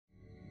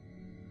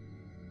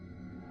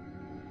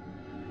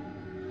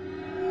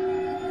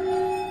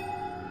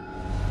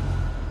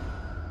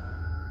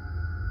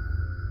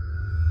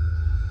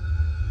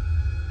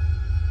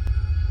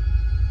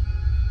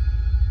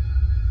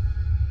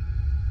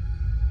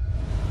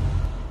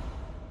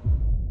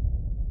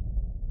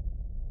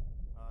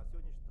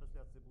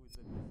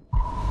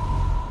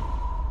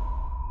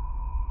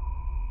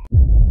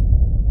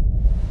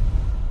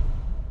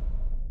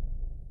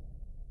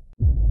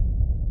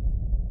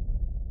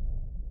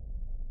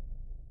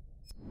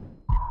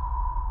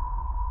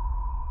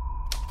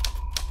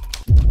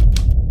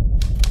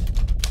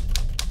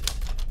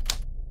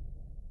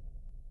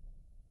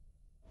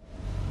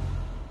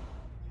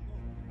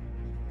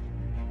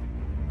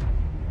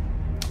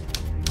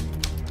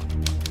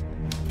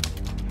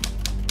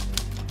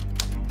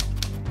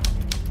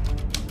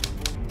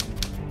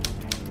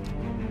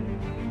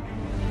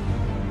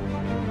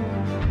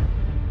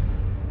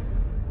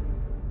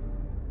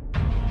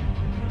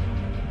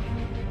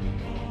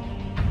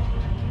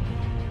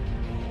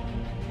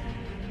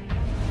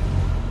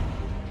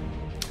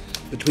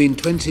Between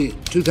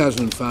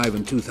 2005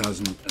 and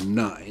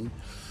 2009,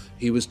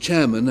 he was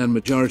chairman and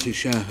majority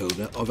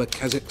shareholder of a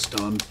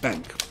Kazakhstan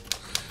bank,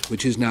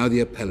 which is now the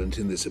appellant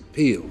in this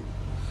appeal.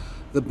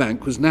 The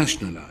bank was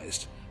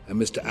nationalised,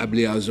 and Mr.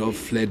 Ablyazov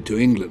fled to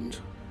England.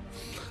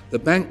 The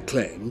bank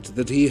claimed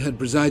that he had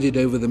presided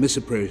over the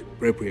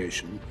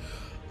misappropriation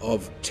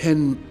of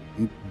 10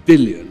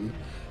 billion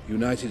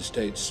United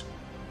States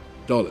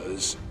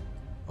dollars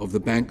of the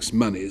bank's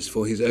monies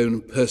for his own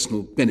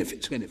personal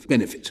benefit.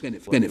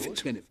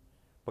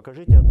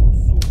 Покажите одну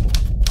сумму,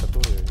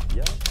 которую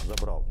я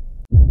забрал.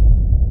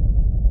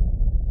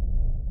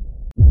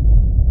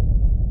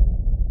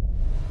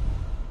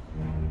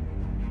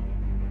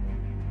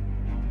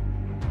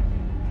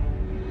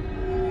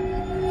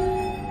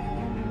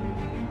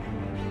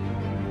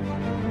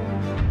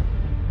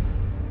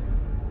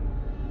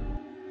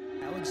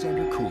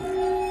 Alexander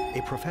Cooley,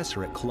 a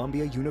professor at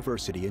Columbia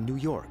University in New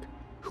York,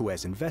 who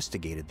has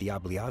investigated the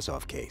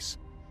Ablyazov case.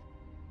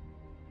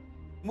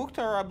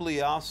 Mukthar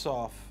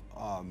Ablyazov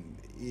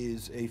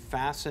is a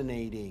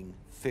fascinating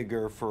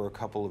figure for a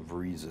couple of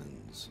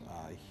reasons.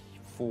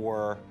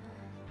 For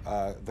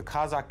the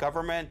Kazakh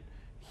government,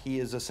 he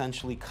is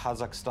essentially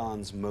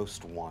Kazakhstan's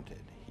most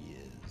wanted. He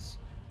is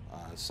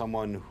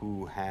someone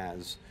who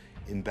has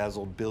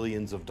embezzled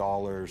billions of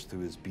dollars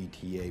through his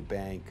BTA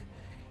bank.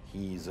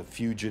 He's a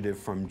fugitive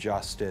from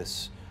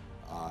justice.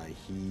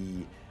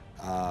 He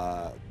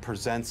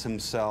presents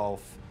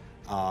himself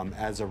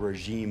as a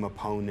regime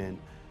opponent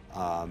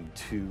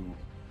to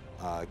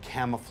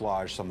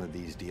camouflage some of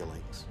these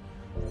dealings.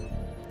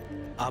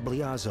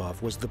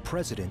 Ablyazov was the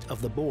president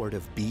of the board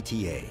of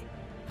BTA,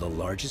 the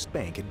largest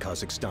bank in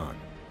Kazakhstan.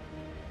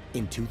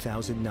 In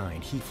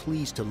 2009, he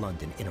flees to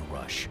London in a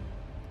rush.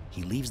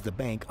 He leaves the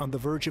bank on the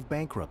verge of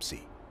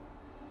bankruptcy.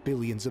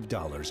 Billions of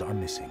dollars are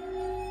missing.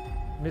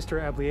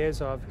 Mr.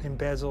 Ablyazov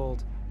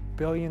embezzled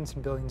billions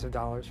and billions of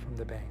dollars from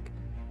the bank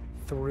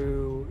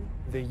through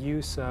the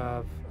use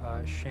of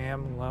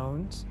sham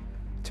loans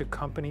to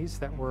companies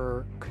that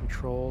were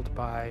controlled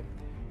by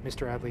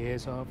Mr.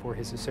 Ablyazov or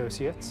his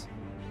associates.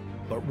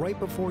 But right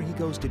before he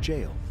goes to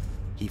jail,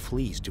 he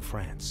flees to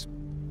France.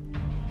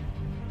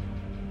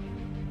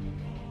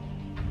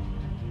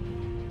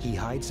 He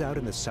hides out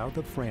in the south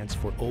of France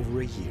for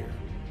over a year,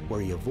 where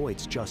he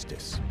avoids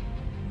justice.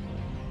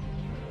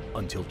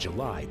 Until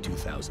July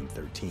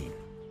 2013.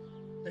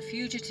 The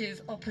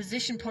fugitive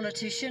opposition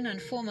politician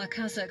and former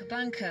Kazakh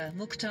banker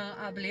Mukhtar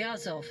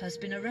Ablyazov has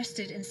been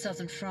arrested in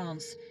southern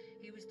France.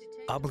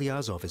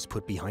 Ablyazov is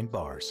put behind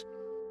bars.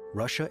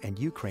 Russia and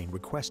Ukraine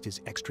request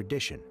his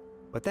extradition,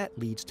 but that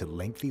leads to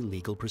lengthy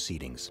legal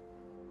proceedings.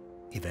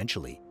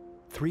 Eventually,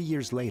 3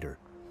 years later,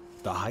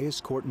 the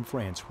highest court in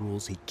France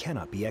rules he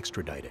cannot be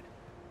extradited.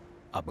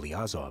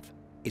 Ablyazov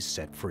is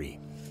set free.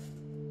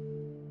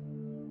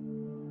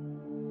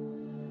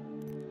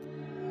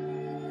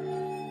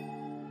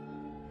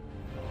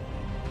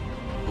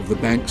 Of the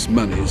bank's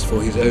monies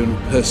for his own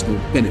personal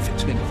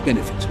benefit.